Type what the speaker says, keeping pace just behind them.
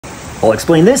I'll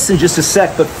explain this in just a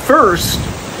sec, but first,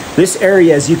 this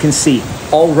area, as you can see,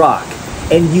 all rock.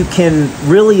 And you can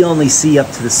really only see up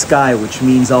to the sky, which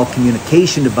means all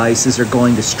communication devices are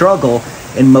going to struggle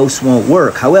and most won't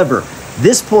work. However,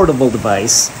 this portable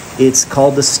device, it's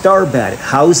called the Star-Batt. It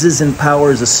houses and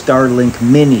powers a Starlink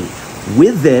Mini.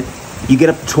 With it, you get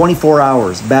up to 24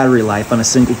 hours battery life on a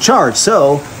single charge.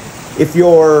 So if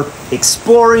you're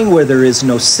exploring where there is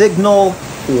no signal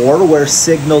or where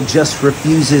signal just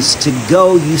refuses to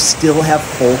go, you still have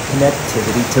full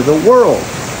connectivity to the world.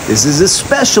 This is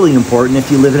especially important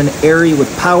if you live in an area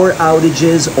with power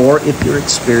outages or if you're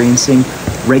experiencing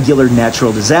regular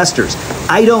natural disasters.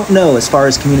 I don't know, as far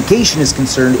as communication is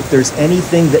concerned, if there's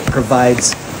anything that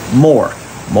provides more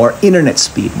internet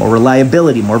speed, more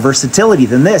reliability, more versatility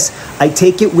than this. I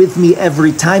take it with me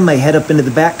every time I head up into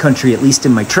the backcountry, at least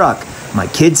in my truck. My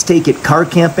kids take it car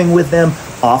camping with them,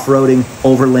 off-roading,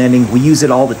 overlanding. We use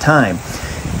it all the time.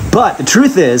 But the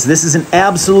truth is, this is an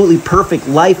absolutely perfect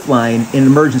lifeline in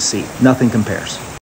emergency. Nothing compares.